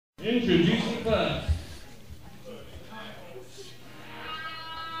Introducing first.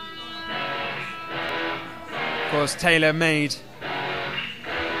 Of course, TaylorMade.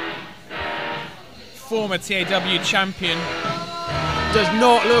 Former TAW champion. Does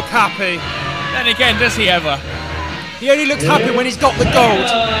not look happy. Then again, does he ever? He only looks happy when he's got the gold.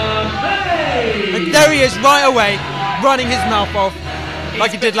 And there he is right away, running his mouth off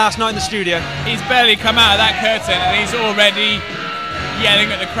like he did last night in the studio. He's barely come out of that curtain and he's already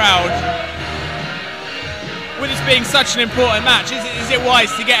yelling at the crowd. With this being such an important match, is it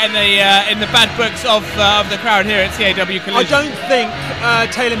wise to get in the bad books of the crowd here at TAW Collision? I don't think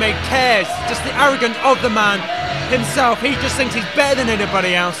TaylorMade cares. Just the arrogance of the man himself. He just thinks he's better than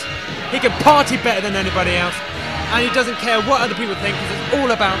anybody else. He can party better than anybody else, and he doesn't care what other people think because it's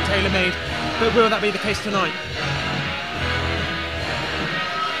all about TaylorMade. But will that be the case tonight?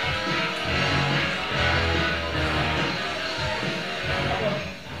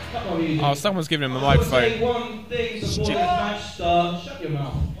 Oh, someone's giving him a microphone. Say one thing before this match starts. Shut your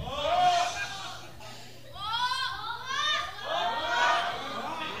mouth.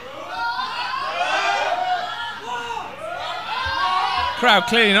 Crowd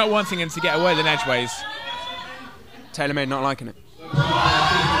clearly not wanting him to get away with an edgeways. TaylorMade not liking it.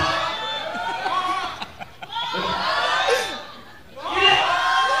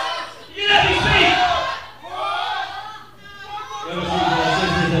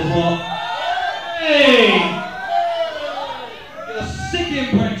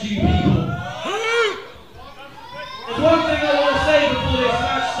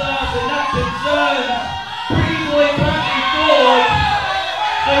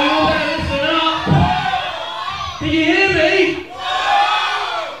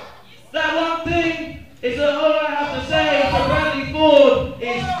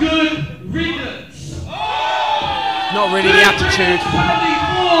 Not really the attitude.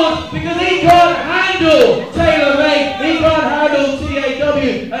 Because he can't handle TaylorMade, he can't handle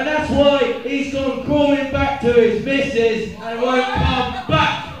TAW, and that's why he's gone crawling back to his missus and won't come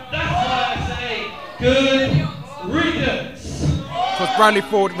back. That's why I say good riddance. Of course, Bradley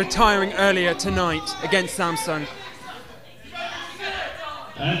Ford retiring earlier tonight against Samsung.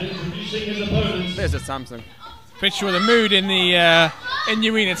 And introducing his opponents. There's a Samsung. Pretty sure the mood in the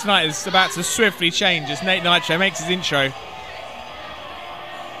arena tonight is about to swiftly change as Nate Nitro makes his intro.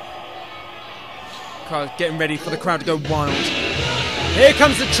 Getting ready for the crowd to go wild. Here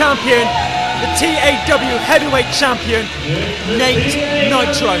comes the champion, the TAW Heavyweight Champion, Nate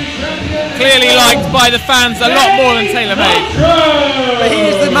Nitro. Clearly liked by the fans a lot more than TaylorMade. But he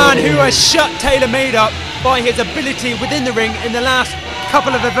is the man who has shut TaylorMade up by his ability within the ring in the last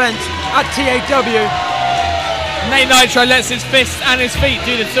couple of events at TAW. Nate Nitro lets his fists and his feet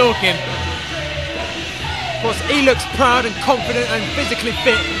do the talking. Of course, he looks proud and confident and physically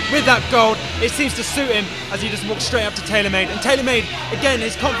fit with that gold. It seems to suit him as he just walks straight up to TaylorMade. And TaylorMade, again,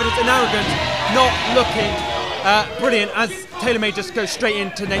 his confidence and arrogance not looking brilliant as TaylorMade just goes straight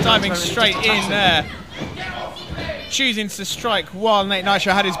into Nate Nitro. Diving straight in there. Choosing to strike while Nate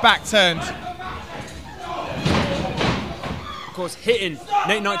Nitro had his back turned. Of course, hitting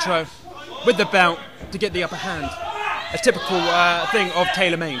Nate Nitro with the belt to get the upper hand. A typical thing of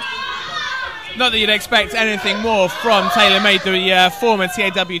TaylorMade. Not that you'd expect anything more from TaylorMade, the former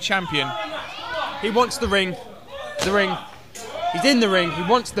TAW champion. He wants the ring. The ring. He's in the ring. He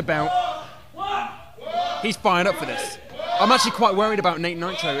wants the belt. He's fired up for this. I'm actually quite worried about Nate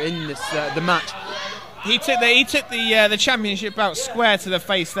Nitro in this the match. He took the championship belt square to the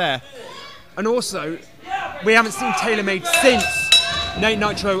face there. And also, we haven't seen TaylorMade since Nate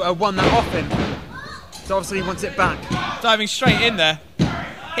Nitro won that off him. So obviously he wants it back. Diving straight in there.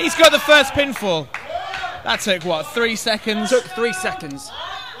 He's got the first pinfall. That took, what, 3 seconds? Took 3 seconds.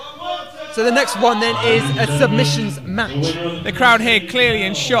 So the next one then is a submissions match. The crowd here clearly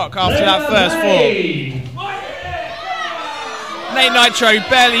in shock after that first fall. Nate Nitro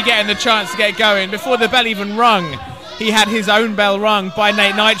barely getting the chance to get going. Before the bell even rung, he had his own bell rung by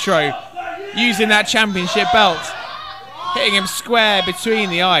Nate Nitro, using that championship belt, hitting him square between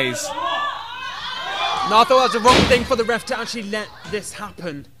the eyes. No, I thought that was the wrong thing for the ref to actually let this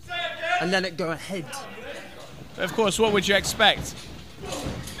happen and let it go ahead. Of course, what would you expect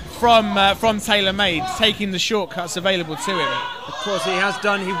from TaylorMade, taking the shortcuts available to him? Of course, he has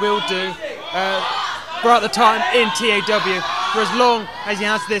done, he will do throughout the time in TAW, for as long as he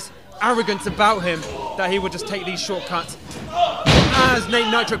has this arrogance about him that he will just take these shortcuts. As Nate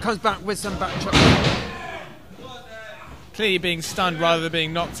Nitro comes back with some back chop. Clearly being stunned rather than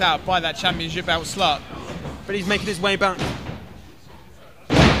being knocked out by that championship belt slot. But he's making his way back.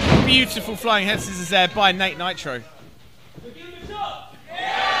 Beautiful flying head scissors there by Nate Nitro.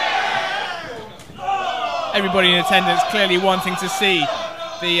 Everybody in attendance clearly wanting to see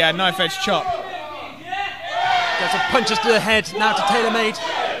the knife edge chop. There's some punches to the head now to TaylorMade.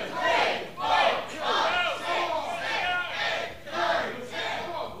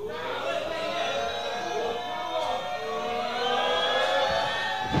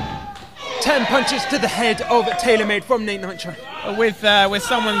 Ten punches to the head of TaylorMade from Nate Nitro. With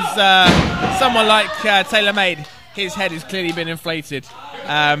someone like TaylorMade, his head has clearly been inflated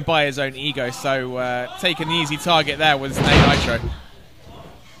by his own ego. So taking the easy target there was Nate Nitro.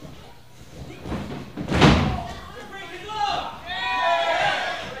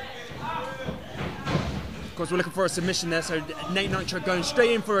 Of course, we're looking for a submission there, so Nate Nitro going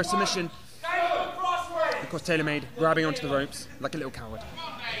straight in for a submission. Of course, TaylorMade grabbing onto the ropes like a little coward.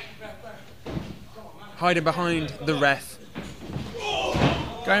 Hiding behind the ref.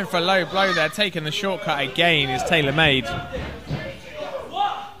 Going for a low blow there, taking the shortcut again is TaylorMade.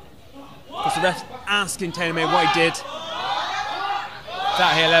 Of course, the ref asking TaylorMade what he did.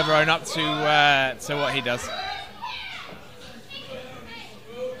 That he'll ever own up to what he does.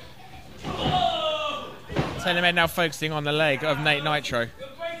 TaylorMade now focusing on the leg of Nate Nitro.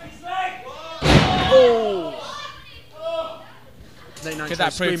 Oh! Nate Nitro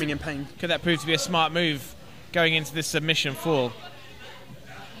screaming in pain. Could that prove to be a smart move going into this submission fall?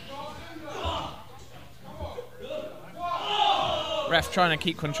 Ref trying to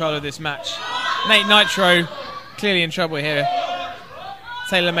keep control of this match. Nate Nitro clearly in trouble here.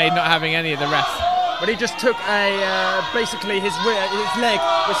 TaylorMade not having any of the ref. But he just took a basically his leg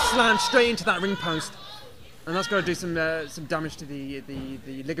was slammed straight into that ring post, and that's going to do some damage to the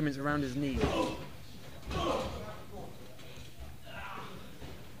ligaments around his knee.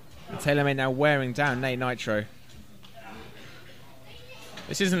 TaylorMade now wearing down Nate Nitro.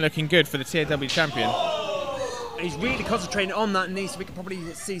 This isn't looking good for the TAW champion. He's really concentrating on that knee, so we could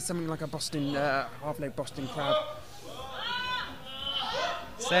probably see something like a Boston half-leg Boston crab.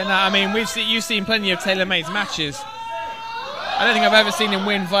 Saying that, I mean, you've seen plenty of TaylorMade's matches. I don't think I've ever seen him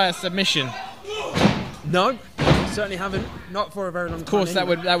win via submission. No, certainly haven't. Not for a very long time. Of course,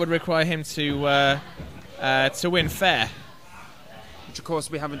 anyway. that would require him to win fair. Which of course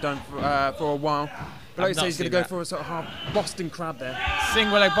we haven't done for a while. But like I say, he's going to go for a sort of half Boston crab there.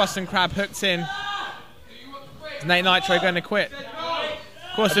 Single leg Boston crab hooked in. Is Nate Nitro going to quit?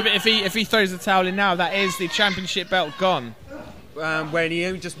 Of course, if he throws the towel in now, that is the championship belt gone. When he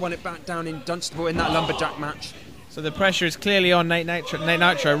only just won it back down in Dunstable in that lumberjack match. So the pressure is clearly on Nate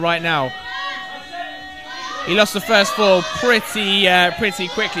Nitro right now. He lost the first fall pretty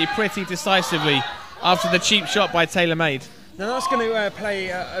quickly, pretty decisively after the cheap shot by TaylorMade. Now that's going to play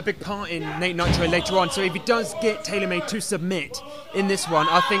a big part in Nate Nitro later on. So if he does get TaylorMade to submit in this one,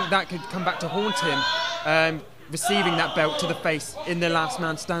 I think that could come back to haunt him, receiving that belt to the face in the last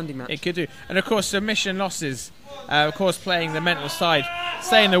man standing match. It could do. And of course, submission losses, of course, playing the mental side,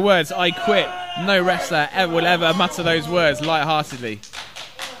 saying the words, "I quit." No wrestler will ever mutter those words lightheartedly.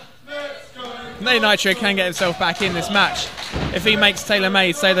 Nate Nitro can get himself back in this match. If he makes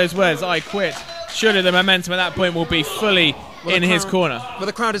TaylorMade say those words, "I quit," surely the momentum at that point will be fully in his corner. Well,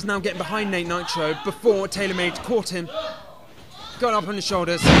 the crowd is now getting behind Nate Nitro before TaylorMade caught him. Got up on his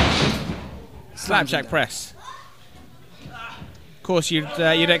shoulders. Slapjack press. Of course, you'd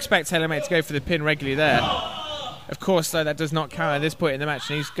expect TaylorMade to go for the pin regularly there. Of course, though, that does not count at this point in the match,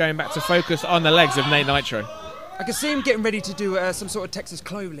 and he's going back to focus on the legs of Nate Nitro. I can see him getting ready to do some sort of Texas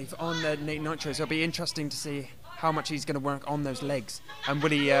cloverleaf on Nate Nitro, so it'll be interesting to see how much he's going to work on those legs, and will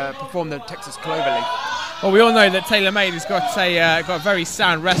he perform the Texas cloverleaf? Well, we all know that TaylorMade has got very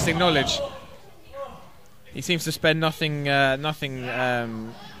sound wrestling knowledge. He seems to spend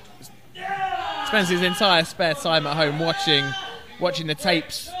spends his entire spare time at home watching the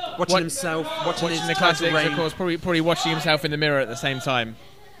tapes, watching himself, watching the classics, of course, probably watching himself in the mirror at the same time.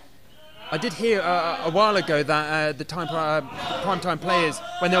 I did hear a while ago that the primetime players,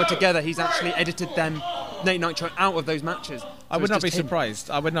 when they were together, he's actually edited them, Nate Nitro, out of those matches. So I would not be surprised.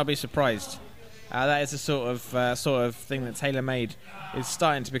 I would not be surprised. That is the sort of thing that TaylorMade is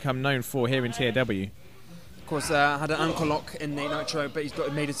starting to become known for here in TAW. Of course, had an ankle lock in Nate Nitro, but he's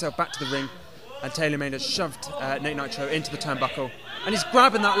made himself back to the ring, and TaylorMade has shoved Nate Nitro into the turnbuckle, and he's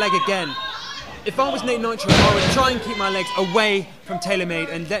grabbing that leg again. If I was Nate Nitro, I would try and keep my legs away from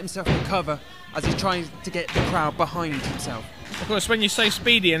TaylorMade and let himself recover as he's trying to get the crowd behind himself. Of course, when you're so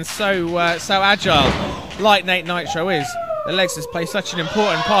speedy and so agile, like Nate Nitro is, the legs just play such an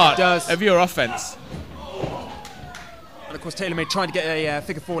important part of your offense. And of course, TaylorMade trying to get a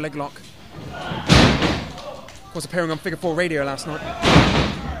figure four leg lock. Of course, appearing on Figure 4 Radio last night.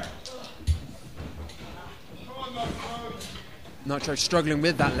 Nitro struggling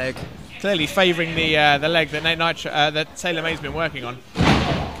with that leg. Clearly favouring the leg that that Taylor May's been working on.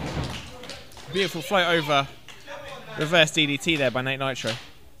 Beautiful float over. Reverse DDT there by Nate Nitro.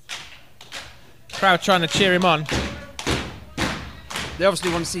 Crowd trying to cheer him on. They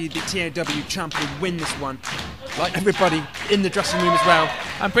obviously want to see the TAW champion win this one. Like everybody in the dressing room as well.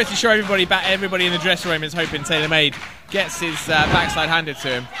 I'm pretty sure everybody in the dressing room is hoping Taylor May gets his backside handed to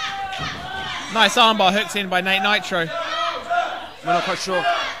him. Nice armbar hooked in by Nate Nitro. We're not quite sure.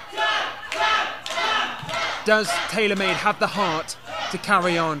 Does Taylor May have the heart to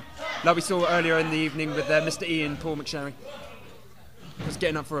carry on, like we saw earlier in the evening with Mr. Ian Paul McSherry? Was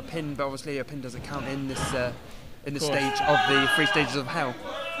getting up for a pin, but obviously a pin doesn't count in this stage of the 3 stages of hell.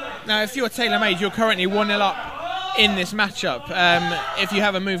 Now, if you're Taylor May, you're currently 1-0 up in this matchup. If you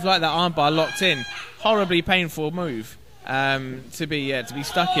have a move like that armbar locked in, horribly painful move to be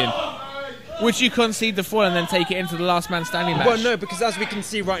stuck in. Would you concede the fall and then take it into the last man standing match? Well, no, because as we can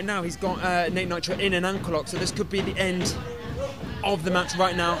see right now, he's got Nate Nitro in an ankle lock, so this could be the end of the match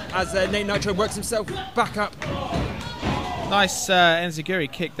right now as Nate Nitro works himself back up. Nice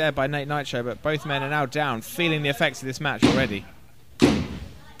enziguri kick there by Nate Nitro, but both men are now down, feeling the effects of this match already.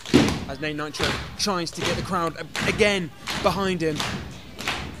 As Nate Nitro tries to get the crowd again behind him,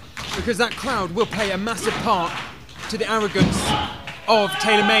 because that crowd will play a massive part to the arrogance of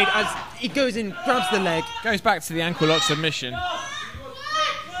Taylor May as he goes in, grabs the leg. Goes back to the ankle lock submission.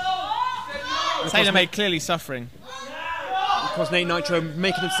 Taylor May clearly suffering. Of course, Nate Nitro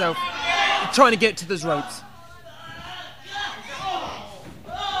making himself, trying to get to those ropes.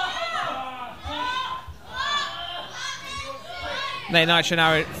 Nate Nitro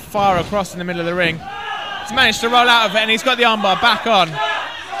now far across in the middle of the ring. He's managed to roll out of it and he's got the armbar back on.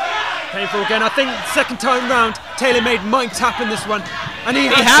 Painful again. I think second time round, Taylor May might tap in this one. And he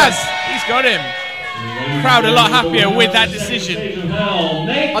has. He's got him. Crowd a lot happier with that decision.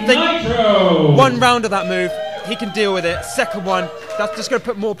 I think one round of that move, he can deal with it. Second one, that's just going to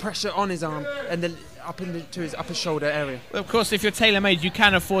put more pressure on his arm and then up into his upper shoulder area. Well, of course, if you're Taylor May, you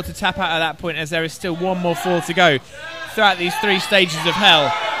can afford to tap out at that point as there is still one more fall to go throughout these 3 stages of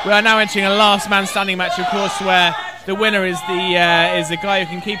hell. We are now entering a last man standing match, of course, where the winner is the guy who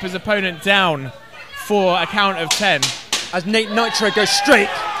can keep his opponent down for a count of 10. As Nate Nitro goes straight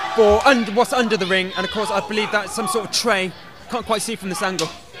for what's under the ring, and of course I believe that's some sort of tray. Can't quite see from this angle.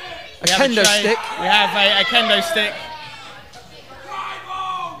 A kendo stick. We have a kendo stick.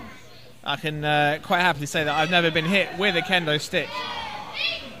 I can quite happily say that I've never been hit with a kendo stick.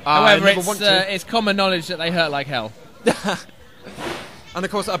 However, it's common knowledge that they hurt like hell. And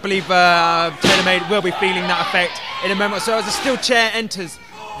of course I believe Taylor May will be feeling that effect in a moment. So as a steel chair enters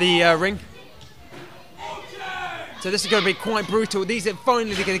the ring. So this is going to be quite brutal. These are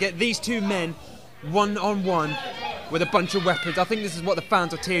finally going to get these 2 men one-on-one with a bunch of weapons. I think this is what the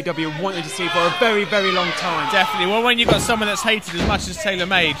fans of TAW wanted to see for a very, very long time. Definitely. Well, when you've got someone that's hated as much as Taylor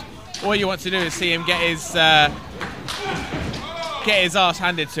May, all you want to do is see him get his ass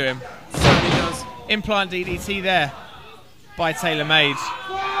handed to him. Certainly does. Implant DDT there by Taylor May.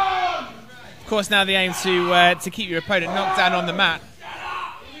 Of course, now the aim to keep your opponent knocked down on the mat.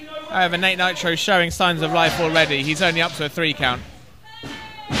 However, Nate Nitro showing signs of life already. He's only up to a 3 count. Of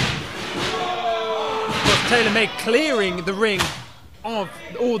course, Taylor May clearing the ring of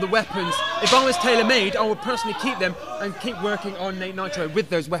all the weapons. If I was Taylor May, I would personally keep them and keep working on Nate Nitro with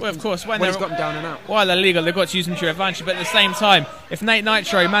those weapons. Well, of course, when he's gotten down and out. While they're legal, they've got to use them to your advantage. But at the same time, if Nate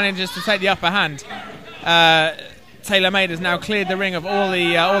Nitro manages to take the upper hand, Taylor May has now cleared the ring of all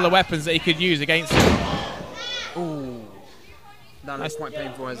the weapons that he could use against him. Ooh. That looks quite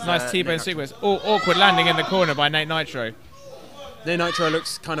painful. As, nice T-bone sequence. Awkward landing in the corner by Nate Nitro. Nate Nitro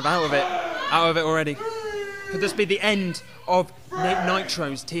looks kind of out of it already. Could this be the end of Nate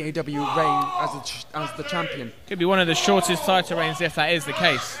Nitro's TAW reign as the champion? Could be one of the shortest title reigns if that is the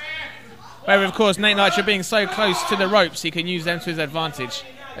case. However, of course, Nate Nitro being so close to the ropes, he can use them to his advantage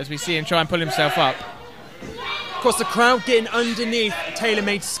as we see him try and pull himself up. Of course, the crowd getting underneath Taylor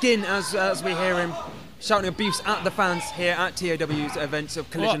May's skin as we hear him shouting abuse at the fans here at TAW's events of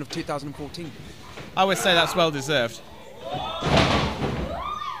Collision of 2014. I would say that's well deserved.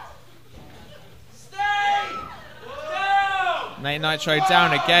 Nate Nitro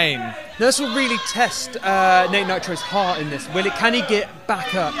down again. Now this will really test Nate Nitro's heart in this. Can he get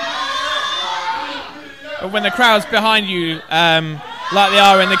back up? But when the crowd's behind you, like they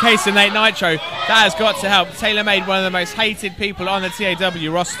are in the case of Nate Nitro, that has got to help. Taylor May, one of the most hated people on the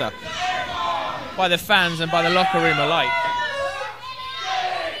TAW roster by the fans and by the locker room alike.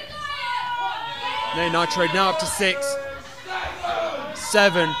 Nate Nitro now up to 6.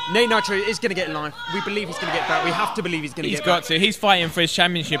 7. Nate Nitro is going to get in line. We believe he's going to get back. We have to believe he's going to get back. He's got to. He's fighting for his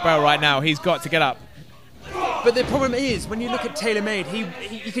championship belt right now. He's got to get up. But the problem is, when you look at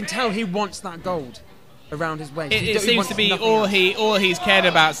TaylorMade, you can tell he wants that gold around his waist. It seems to be all he's cared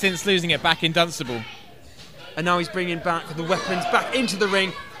about since losing it back in Dunstable. And now he's bringing back the weapons back into the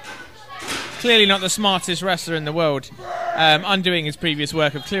ring. Clearly not the smartest wrestler in the world. Undoing his previous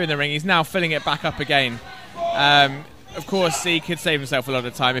work of clearing the ring, he's now filling it back up again. Of course, he could save himself a lot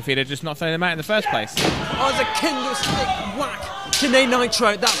of time if he'd have just not thrown them out in the first place. Oh, it's a candlestick whack to Nate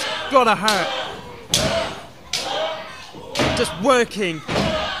Nitro. That's gotta hurt. Just working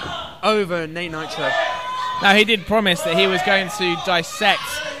over Nate Nitro. Now, he did promise that he was going to dissect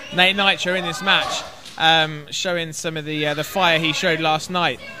Nate Nitro in this match, showing some of the fire he showed last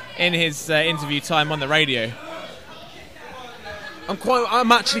night in his interview time on the radio.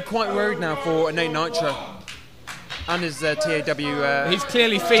 I'm actually quite worried now for Nate Nitro and his TAW. He's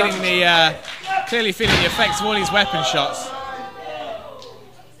clearly feeling the effects of all his weapon shots.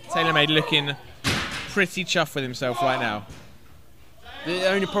 TaylorMade looking pretty chuffed with himself right now. The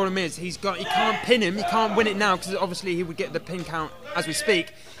only problem is he can't pin him. He can't win it now because obviously he would get the pin count as we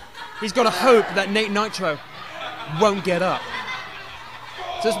speak. He's got to hope that Nate Nitro won't get up.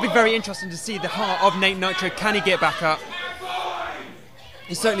 So this will be very interesting to see the heart of Nate Nitro. Can he get back up?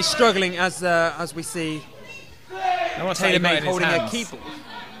 He's certainly struggling as we see TaylorMade holding a keyboard.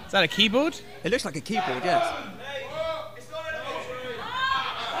 Is that a keyboard? It looks like a keyboard, yes.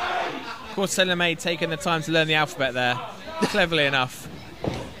 Of course, TaylorMade taking the time to learn the alphabet there, cleverly enough.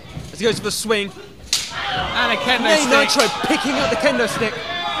 As he goes for the swing. And a kendo Nate stick. Nitro picking up the kendo stick.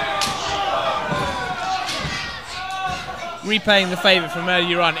 Repaying the favour from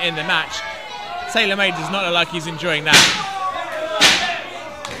earlier on in the match. TaylorMade does not look like he's enjoying that.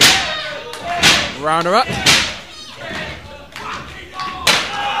 Rounder up.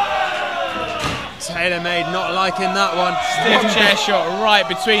 TaylorMade not liking that one. Stiff chair shot right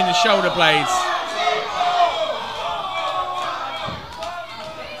between the shoulder blades.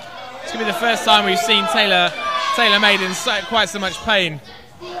 It's going to be the first time we've seen TaylorMade in quite so much pain.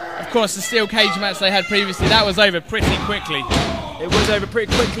 Of course, the steel cage match they had previously, that was over pretty quickly. It was over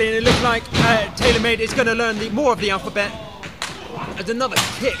pretty quickly, and it looked like TaylorMade is going to learn more of the alphabet. There's another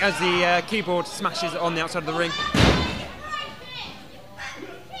kick as the keyboard smashes on the outside of the ring.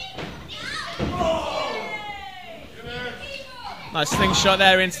 Nice slingshot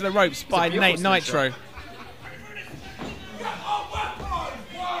there into the ropes by Nate Nitro.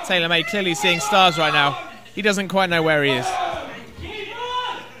 TaylorMade clearly seeing stars right now. He doesn't quite know where he is.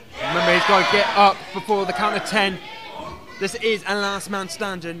 Remember, he's got to get up before the count of 10. This is a last man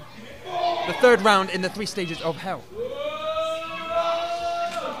standing. The third round in the 3 stages of hell.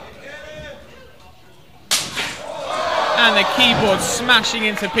 And the keyboard smashing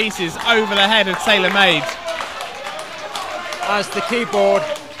into pieces over the head of TaylorMade. As the keyboard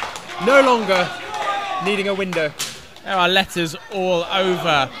no longer needing a window. There are letters all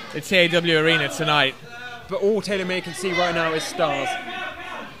over the TAW arena tonight. But all TaylorMade can see right now is stars.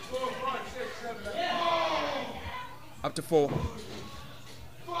 Up to 4.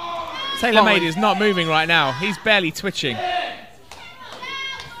 TaylorMade is not moving right now. He's barely twitching.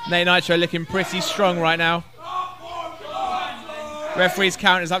 Nate Nitro looking pretty strong right now. Referee's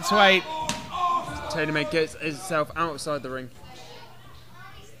count is up to 8. TaylorMade gets himself outside the ring.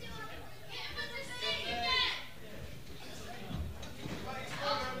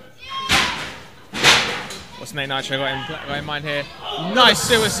 What's Nate Nitro got in mind here? Nice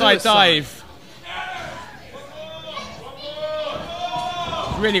suicide dive.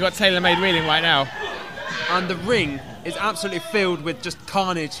 Really got TaylorMade reeling right now. And the ring is absolutely filled with just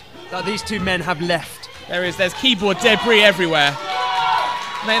carnage that these two men have left. There's keyboard debris everywhere.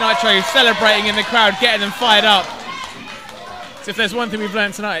 Nate Nitro celebrating in the crowd, getting them fired up. So if there's one thing we've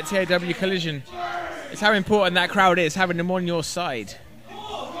learned tonight at TAW Collision, it's how important that crowd is, having them on your side.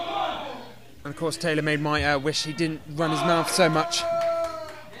 And of course, TaylorMade might wish he didn't run his mouth so much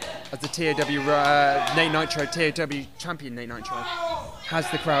as the TAW Nate Nitro, TAW champion Nate Nitro, has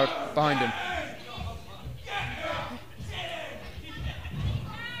the crowd behind him.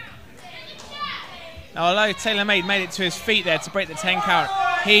 Now, although TaylorMade made it to his feet there to break the 10 count,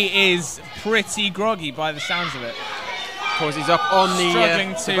 he is pretty groggy by the sounds of it. Of course, he's up on the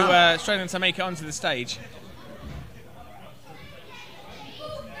struggling to make it onto the stage.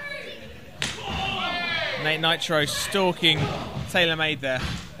 Nate Nitro stalking TaylorMade there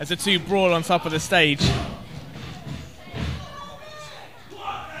as the two brawl on top of the stage.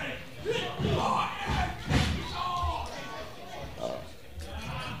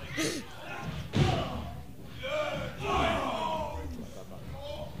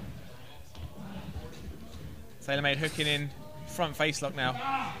 hooking in front face lock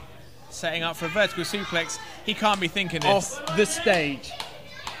now. Setting up for a vertical suplex. He can't be thinking this. Off the stage.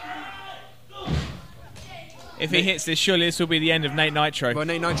 If he hits this, surely this will be the end of Nate Nitro. Well,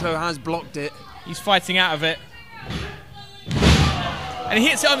 Nate Nitro has blocked it. He's fighting out of it. And he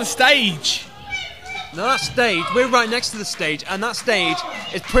hits it on the stage. Now that stage, we're right next to the stage, and that stage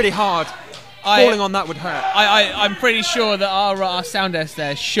is pretty hard. Falling on that would hurt. I'm pretty sure that our sound desk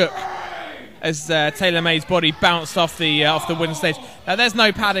there shook as TaylorMade's body bounced off the wooden stage. Now there's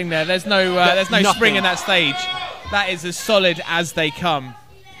no padding there. There's no spring in that stage. That is as solid as they come.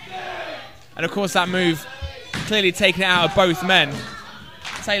 And of course that move clearly taking it out of both men.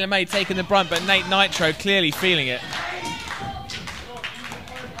 TaylorMade taking the brunt, but Nate Nitro clearly feeling it.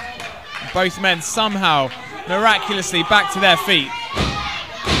 Both men somehow miraculously back to their feet.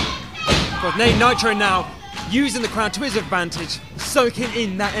 But Nate Nitro now using the crowd to his advantage, soaking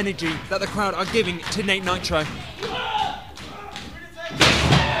in that energy that the crowd are giving to Nate Nitro.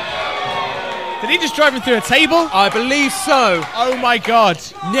 Did he just drive him through a table? I believe so. Oh my God.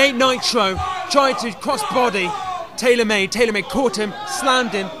 Nate Nitro tried to cross body TaylorMade. TaylorMade caught him,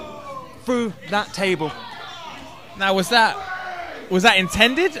 slammed him through that table. Now was that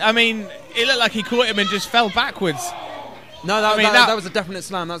intended? I mean, it looked like he caught him and just fell backwards. No, that was a definite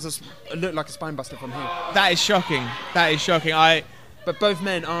slam. That was it looked like a spine buster from him. That is shocking. That is shocking. But both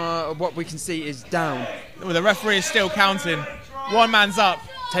men are, what we can see, is down. Well, the referee is still counting. One man's up.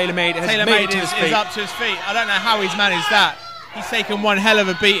 TaylorMade is up to his feet. I don't know how he's managed that. He's taken one hell of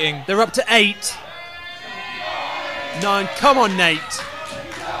a beating. They're up to 8. 9. Come on, Nate.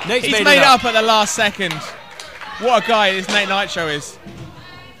 He's made it up at the last second. What a guy this Nate Nitro is.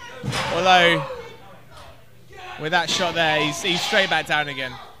 Although, with that shot there, he's straight back down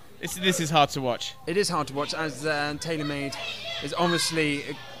again. This is hard to watch. It is hard to watch, as TaylorMade is obviously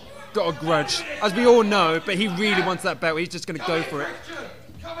got a grudge, as we all know, but he really wants that belt. He's just going to go for it.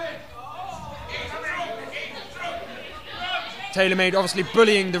 TaylorMade obviously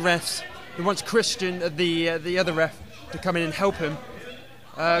bullying the refs. He wants Christian, the other ref, to come in and help him.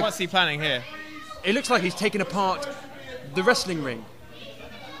 What's he planning here? It looks like he's taking apart the wrestling ring.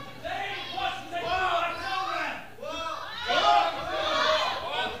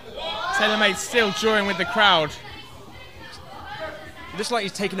 TaylorMade still drawing with the crowd. It looks like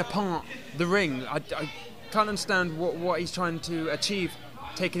he's taking apart the ring. I can't understand what he's trying to achieve,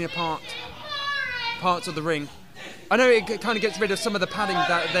 taking apart parts of the ring. I know it kind of gets rid of some of the padding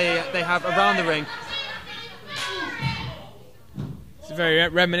that they have around the ring. It's very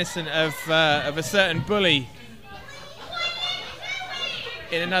reminiscent of a certain bully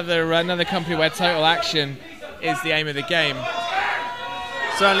in another company where total action is the aim of the game.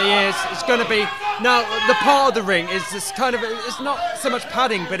 Certainly is. It's going to be now. The part of the ring is this kind of. It's not so much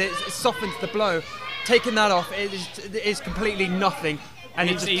padding, but it softens the blow. Taking that off is completely nothing, and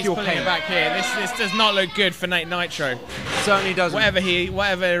it's just pure pulling pain. It back here. This does not look good for Nate Nitro. Certainly doesn't. Whatever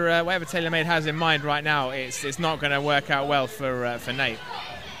TaylorMade has in mind right now, it's not going to work out well for Nate.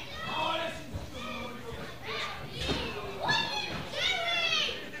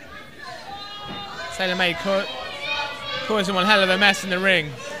 TaylorMade causing one hell of a mess in the ring.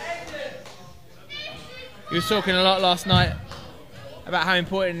 He was talking a lot last night about how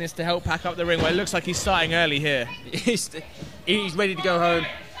important it is to help pack up the ring. Well, it looks like he's starting early here. He's ready to go home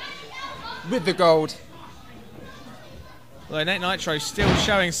with the gold. Well, Nate Nitro still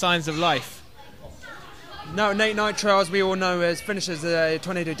showing signs of life. No, Nate Nitro, as we all know, finishes a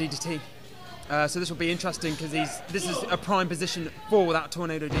Tornado DDT. So this will be interesting because this is a prime position for that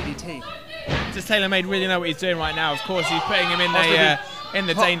Tornado DDT. Does TaylorMade really know what he's doing right now? Of course, he's putting him in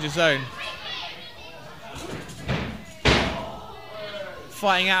the danger zone.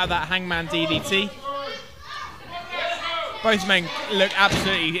 Fighting out of that Hangman DDT. Both men look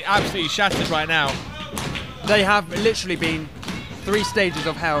absolutely shattered right now. They have literally been 3 stages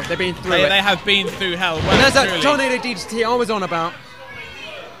of hell. They've been through it. They have been through hell. Well, and there's that Tornado DDT I was on about.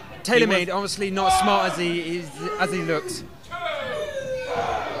 TaylorMade obviously not as smart as he looks.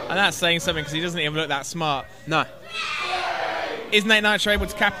 And that's saying something because he doesn't even look that smart. No. Is Nate Nitro able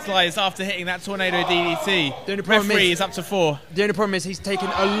to capitalise after hitting that Tornado DDT? The referee is up to 4. The only problem is he's taken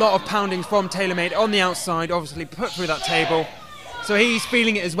a lot of pounding from TaylorMade on the outside, obviously put through that table. So he's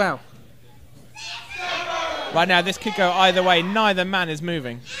feeling it as well. Right now, this could go either way. Neither man is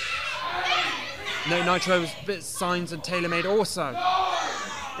moving. Nate Nitro's bit signs and TaylorMade also.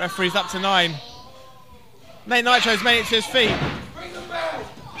 Referee's up to 9. Nate Nitro's made it to his feet.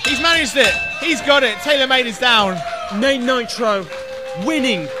 He's managed it. He's got it. TaylorMade is down. Nate Nitro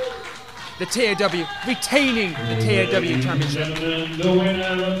winning the TAW, retaining the TAW Championship. The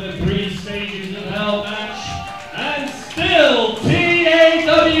winner of the 3 stages of hell match, and still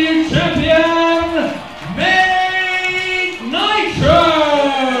TAW champion, Nitro!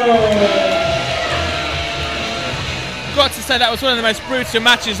 Got to say, that was one of the most brutal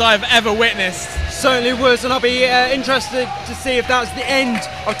matches I've ever witnessed. Certainly was, and I'll be interested to see if that's the end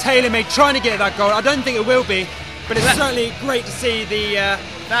of TaylorMade trying to get that gold. I don't think it will be, but it's certainly great to see the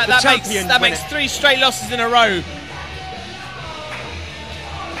champion that makes 3 straight losses in a row.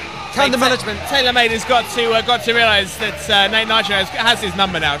 Can the management? TaylorMade has got to realise that Nate Nitro has his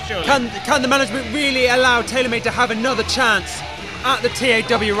number now. Surely. Can the management really allow TaylorMade to have another chance at the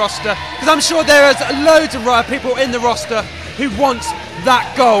TAW roster? Because I'm sure there is loads of people in the roster who want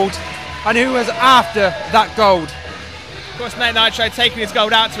that gold and who is after that gold. Of course, Nate Nitro taking his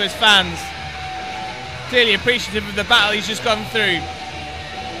gold out to his fans. Clearly appreciative of the battle he's just gone through.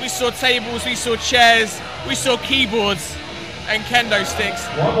 We saw tables, we saw chairs, we saw keyboards and kendo sticks.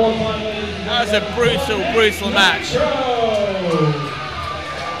 That was a brutal match.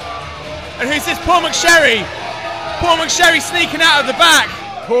 And who's this? Paul McSherry. Paul McSherry sneaking out of the back.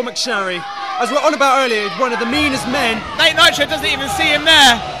 Paul McSherry, as we were on about earlier, is one of the meanest men. Nate Nitro doesn't even see him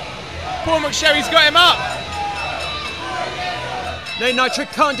there. Paul McSherry's got him up. Nate Nitro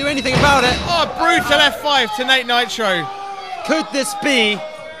can't do anything about it. Oh, brutal F5 to Nate Nitro. Could this be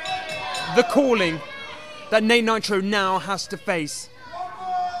the calling that Nate Nitro now has to face?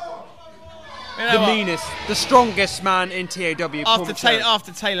 You know the what? meanest, the strongest man in TAW. After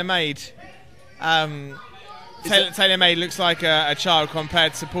TaylorMade, TaylorMade looks like a child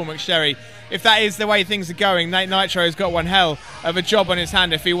compared to Paul McSherry. If that is the way things are going, Nate Nitro has got one hell of a job on his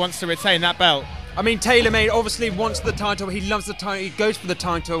hand if he wants to retain that belt. I mean, TaylorMade obviously wants the title. He loves the title. He goes for the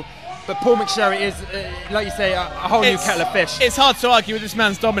title. But Paul McSherry is, like you say, a whole new kettle of fish. It's hard to argue with this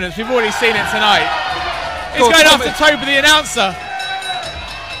man's dominance. We've already seen it tonight. He's going after Toby, the announcer.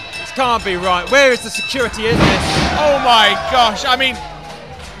 This can't be right. Where is the security in this? Oh my gosh. I mean,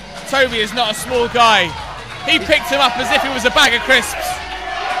 Toby is not a small guy. He picked him up as if he was a bag of crisps.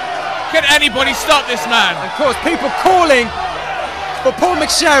 Can anybody stop this man? Of course, people calling for Paul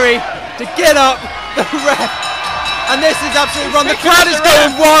McSherry to get up the ref. And this is absolutely wrong. The crowd is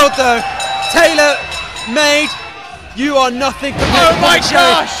going wild though. TaylorMade, you are nothing compared to Paul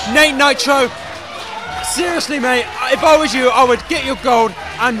McSherry. Gosh. Nate Nitro, seriously mate, if I was you, I would get your gold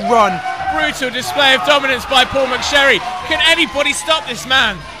and run. Brutal display of dominance by Paul McSherry. Can anybody stop this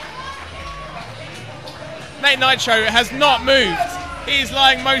man? Nate Nitro has not moved. He is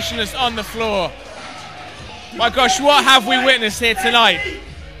lying motionless on the floor. My gosh, what have we witnessed here tonight?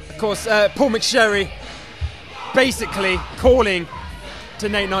 Of course, Paul McSherry basically calling to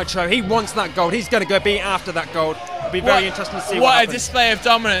Nate Nitro. He wants that gold. He's going to go be after that gold. It'll be very interesting to see what happens. What a display of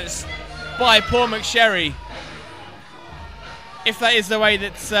dominance by Paul McSherry. If that is the way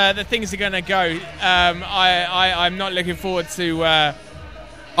that things are going to go, I'm not looking forward to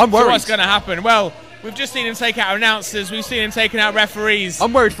I'm worried. what's going to happen. Well, we've just seen him take out announcers. We've seen him taking out referees.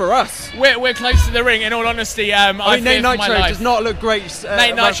 I'm worried for us. We're close to the ring. In all honesty, I mean, Nate Nitro does not look great.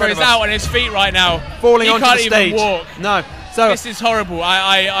 Nate Nitro is out on his feet right now, falling onto the stage. He can't even walk. No. So this is horrible.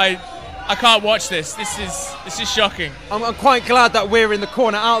 I can't watch this. This is shocking. I'm quite glad that we're in the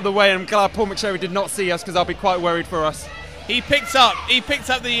corner, out of the way, and I'm glad Paul McSherry did not see us because I'll be quite worried for us. He picked up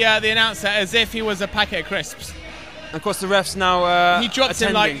the announcer as if he was a packet of crisps. And of course, the refs now. He dropped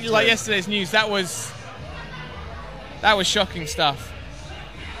him like yesterday's news. That was shocking stuff.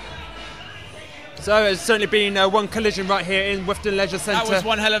 So it's certainly been one collision right here in Wifton Leisure Centre. That was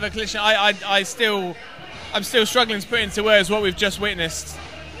one hell of a collision. I'm still struggling to put into words what we've just witnessed.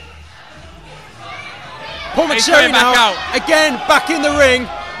 Paul McSherry now again back in the ring.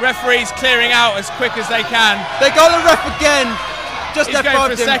 Referees clearing out as quick as they can. They got the ref again. Just He's going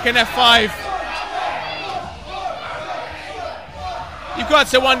for a second F5. You've got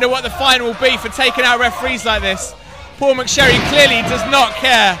to wonder what the fine will be for taking out referees like this. Paul McSherry clearly does not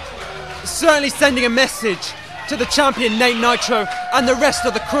care. Certainly sending a message to the champion Nate Nitro and the rest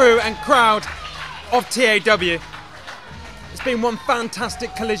of the crew and crowd of TAW. It's been one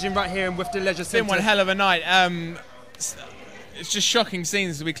fantastic collision right here in Wifton Leisure Centre. It's been one hell of a night. It's just shocking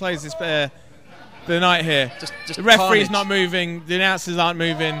scenes as we close this the night here. Just the referee's not moving, the announcers aren't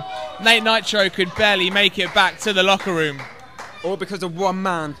moving. Nate Nitro could barely make it back to the locker room. All because of one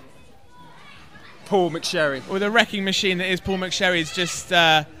man, Paul McSherry. Well, the wrecking machine that is Paul McSherry is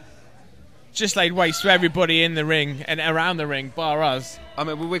just laid waste to everybody in the ring and around the ring, bar us. I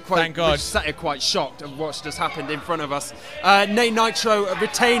mean, we're sat here quite shocked of what's just happened in front of us. Nate Nitro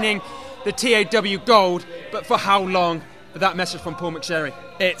retaining the TAW gold, but for how long? With that message from Paul McSherry.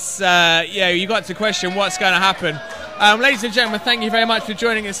 It's, you got to question what's going to happen. Ladies and gentlemen, thank you very much for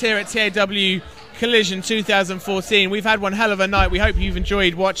joining us here at TAW Collision 2014. We've had one hell of a night. We hope you've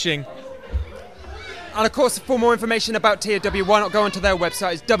enjoyed watching. And of course, for more information about TAW, why not go onto their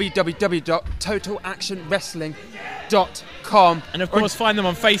website? It's www.totalactionwrestling.com. And of course, find them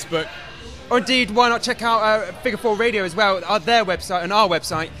on Facebook. Or indeed, why not check out Figure 4 Radio as well? Their website and our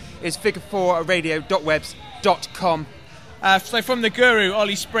website is figure4radio.webs.com. So from the Guru,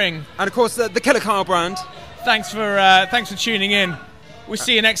 Olie Spring. And of course, the Killer Kyle brand. Thanks for tuning in. We'll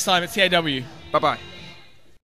see you next time at TAW. Bye-bye.